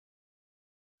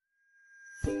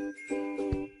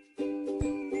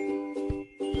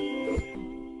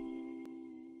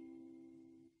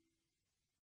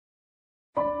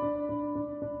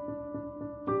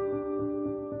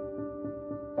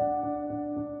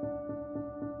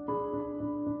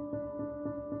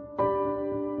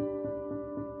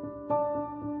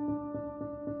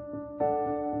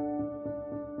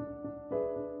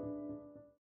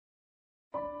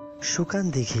সুকান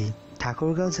দিঘি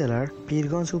ঠাকুরগাঁও জেলার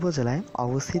পীরগঞ্জ উপজেলায়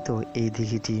অবস্থিত এই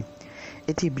দিঘিটি।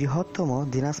 এটি বৃহত্তম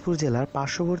দিনাজপুর জেলার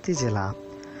পার্শ্ববর্তী জেলা।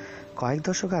 কয়েক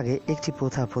দশক আগে একটি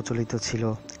প্রথা প্রচলিত ছিল,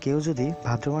 কেউ যদি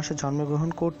ভাদ্র মাসে জন্মগ্রহণ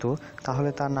করত তাহলে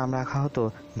তার নাম রাখা হতো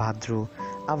ভাদ্র,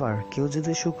 আবার কেউ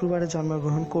যদি শুক্রবারে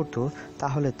জন্মগ্রহণ করত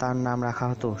তাহলে তার নাম রাখা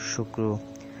হতো শুক্র।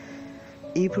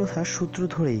 এই প্রথার সূত্র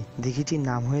ধরেই দিঘিটির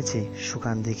নাম হয়েছে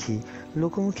সুকান দিঘি।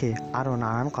 লোকমুখে আরও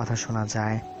নানান কথা শোনা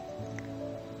যায়।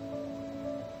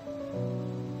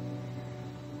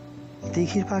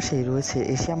 দিঘির পাশেই রয়েছে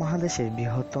এশিয়া মহাদেশের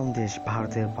বৃহত্তম দেশ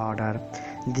ভারতের বর্ডার।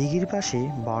 দিঘির পাশেই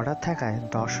বর্ডার থাকায়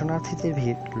দর্শনার্থীদের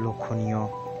ভিড় লক্ষণীয়।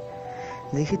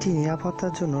 দিঘিটি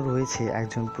নিরাপত্তার জন্য রয়েছে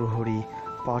একজন প্রহরী।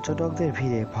 পর্যটকদের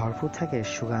ভিড়ে ভরপুর থাকে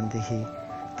সুকান দিঘি।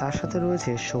 তার সাথে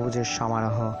রয়েছে সবুজের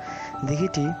সমারোহ।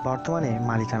 দিঘিটি বর্তমানে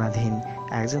মালিকানাধীন।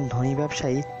 একজন ধনী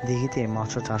ব্যবসায়ী দিঘিতে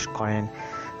মৎস্য চাষ করেন।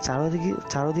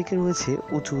 চারদিকে রয়েছে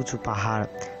উঁচু উঁচু পাহাড়।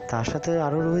 তার সাথে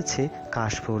আরও রয়েছে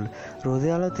কাশফুল। রোদে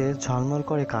আলোতে ঝলমল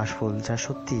করে কাশফুল, যা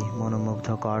সত্যি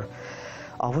মনোমুগ্ধকর।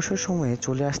 অবসর সময়ে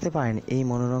চলে আসতে পারেন এই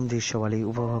মনোরম দৃশ্যগুলি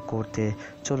উপভোগ করতে।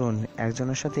 চলুন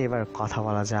একজনের সাথে এবার কথা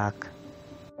বলা যাক।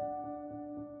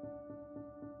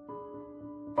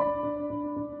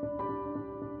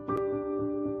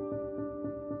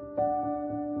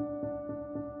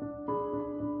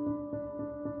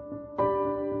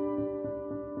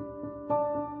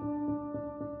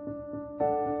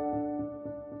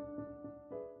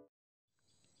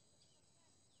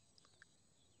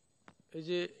 এই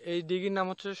যে এই দিঘির নাম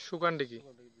হচ্ছে সুকান দিঘি।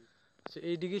 আচ্ছা,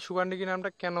 এই দিঘি সুকান দিঘি নামটা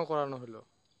কেন করানো হলো?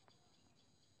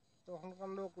 তখনকার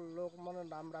লোক লোক মানে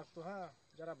নাম রাখতো, হ্যাঁ,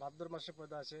 যারা ভাদ্র মাসে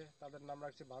পয়দা আছে তাদের নাম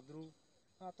রাখছে ভাদ্রু।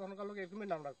 হ্যাঁ, তখনকার লোক এরকমই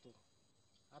নাম রাখতো।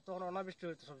 আর তখন অনাবৃষ্টি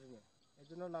হইতো সবসময়, এই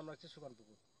জন্য নাম রাখছে সুকান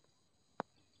পুকুর।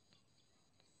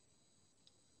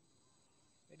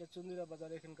 এটা চন্দিরা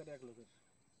বাজার এখানকার এক লোকের,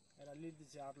 এরা লিজ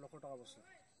দিচ্ছে 8 লক্ষ টাকা বছর,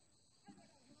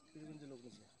 পীরগঞ্জের লোক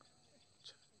নিচ্ছে।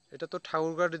 এটা তো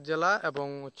ঠাকুরগাঁও জেলা এবং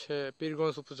হচ্ছে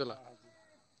পীরগঞ্জ উপজেলা।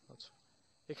 আচ্ছা,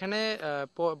 এখানে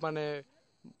মানে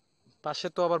পাশে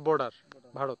তো আবার বর্ডার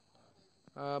ভারত।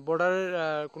 বর্ডারের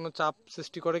কোনো চাপ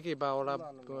সৃষ্টি করে কি, বা ওরা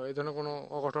এই ধরনের কোনো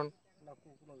অঘটন?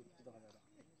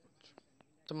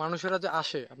 তো মানুষেরা যে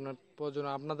আসে আপনার প্রয়োজন,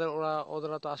 আপনাদের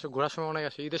ওরা তো আসে ঘোরার সময়, অনেক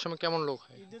আসে। ঈদের সময় কেমন লোক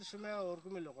হয়? ঈদের সময়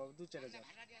ওরকমই লোক হবে, 2-4 হাজার।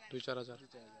 2-4 হাজার।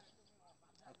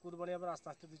 আর কুরবানি আবার আস্তে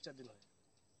আস্তে 2-4 দিন হয়।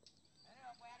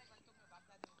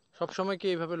 সব সময় কি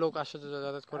এইভাবে লোক আসে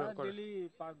যাতায়াত করে? ডেইলি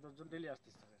 5-10 জন ডেইলি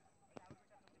আসতেছে।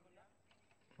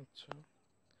 আচ্ছা,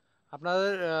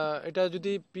 আপনাদের এটা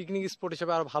যদি পিকনিক স্পট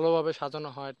হিসেবে আরো ভালোভাবে সাজানো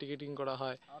হয়, টিকিটিং করা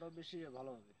হয়, আরো বেশি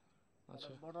ভালো হবে। আচ্ছা,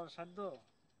 বর্ডার সাধ্য,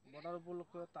 বর্ডার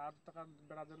উপলক্ষে তার টাকা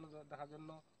বেড়ার জন্য, দেখার জন্য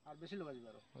আর বেশি লোক আসবে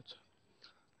আরো। আচ্ছা,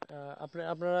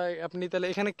 আপনি তাহলে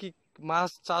এখানে কি মাছ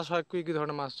চাষ হয়? কি কি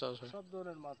ধরনের মাছ চাষ হয়? সব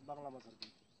ধরনের মাছ, বাংলা মাছ আর কি,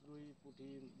 রুই, পুঁটি,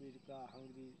 বিরকা,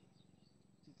 হাঙ্গরি,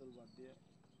 চিতল বাদ দিয়ে,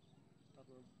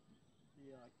 তারপর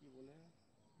কি বলে,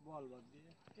 বোয়াল বাদ দিয়ে,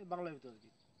 এই বাংলার ভিতরে আর কি,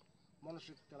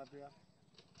 মানসিক তেলাপিয়া।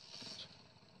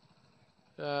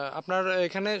 আপনার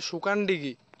এখানে সুকান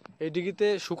দিঘি, এই দিঘিতে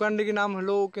সুকান দিঘি নাম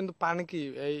হলেও কিন্তু পানি কি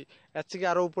এই এর থেকে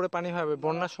আরো উপরে পানি হবে?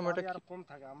 বন্যার সময়টা আর কম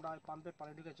থাকে, আমরা পাম্পে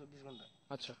পানি ঢুকে 24 ঘন্টায়।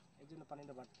 আচ্ছা, এই জন্য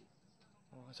পানিটা বাড়তি।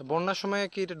 আচ্ছা, বন্যার সময়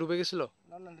কি এটা ডুবে গেছিল?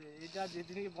 না না, এটা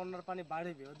যেদিনকে বন্যার পানি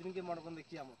বাড়বে ওদিনকে মনে করেন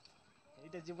কিয়ামত,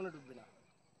 এটা জীবনে ডুববে না।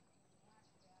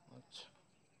 আচ্ছা,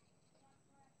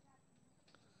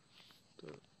 তো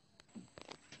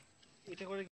এটা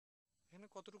করে এখানে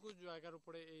কতটুকু জায়গার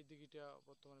উপরে এই দিঘিটা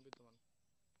বর্তমানে বিদ্যমান?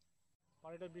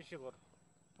 পানিটা বেশি ভর।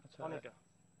 আচ্ছা,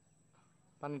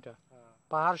 পানিটা হ্যাঁ,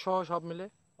 পাহাড় সহ সব মিলে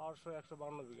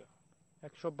 152 বিঘা।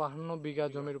 152 বিঘা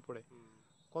জমির উপরে।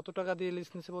 কত টাকা দিয়ে লিজ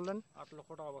নিছে বললেন? 8 লক্ষ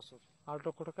টাকা বছর। 8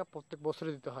 লক্ষ টাকা প্রত্যেক বছরে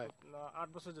দিতে হয়? না, 8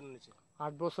 বছরের জন্য নিচে।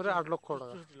 8 বছরে 8 লক্ষ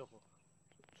টাকা? 64 লক্ষ।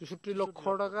 64 লক্ষ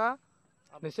টাকা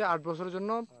নিচে 8 বছরের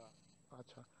জন্য।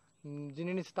 আচ্ছা,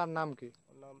 যিনি নিচ্ছে তার নাম কি?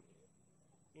 নাম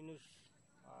ইনুস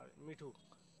আর মিঠু।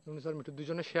 ইউনুস আর মিঠু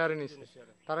দুজনে শেয়ারে নিচ্ছে।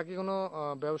 তারা কি কোনো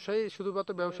ব্যবসায়ী,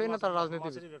 শুধুমাত্র ব্যবসায়ী না তারা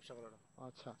রাজনীতিবিদ? ব্যবসা করে।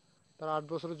 আচ্ছা, তারা 8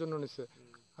 বছরের জন্য নিচ্ছে।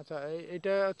 আচ্ছা,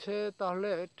 এইটা হচ্ছে তাহলে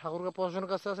ঠাকুরগাঁও প্রশাসনের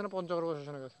কাছে আছে না পঞ্চগড়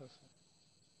প্রশাসনের কাছে আছে?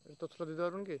 এই তথ্যটা দিতে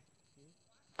পারবেন কি?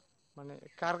 মানে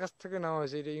কার কাছ থেকে নেওয়া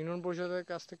হয়েছে? এটা ইউনিয়ন পরিষদের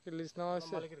কাছ থেকে লিস্ট নেওয়া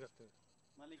হয়েছে? মালিকের কাছ থেকে।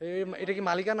 এটা কি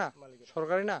মালিকানা,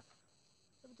 সরকারি না?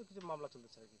 এটা তো কিছু মামলা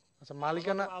চলতেছে আর কি। আচ্ছা,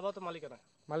 মালিকানা, আবার তো মালিকানা।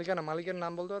 মালিকের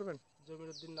নাম বলতে পারবেন?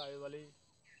 জমিরুদ্দিন, আইয়ুব আলী,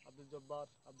 আব্দুল জব্বার,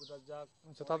 আব্দুল রাজ্জাক।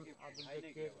 আচ্ছা, আব্দুল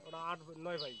জব্বার, ওরা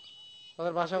 8-9 ভাই।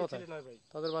 তাদের বাসা কোথায়? 9 ভাই।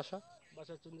 তাদের বাসা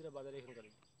চন্দিরা বাজার এখানকার।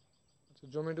 আচ্ছা,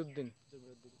 জমিরুদ্দিন।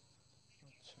 জমিরুদ্দিন।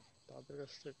 আচ্ছা, তাদের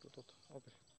কাছ থেকে একটু তথ্য।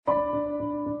 ওকে।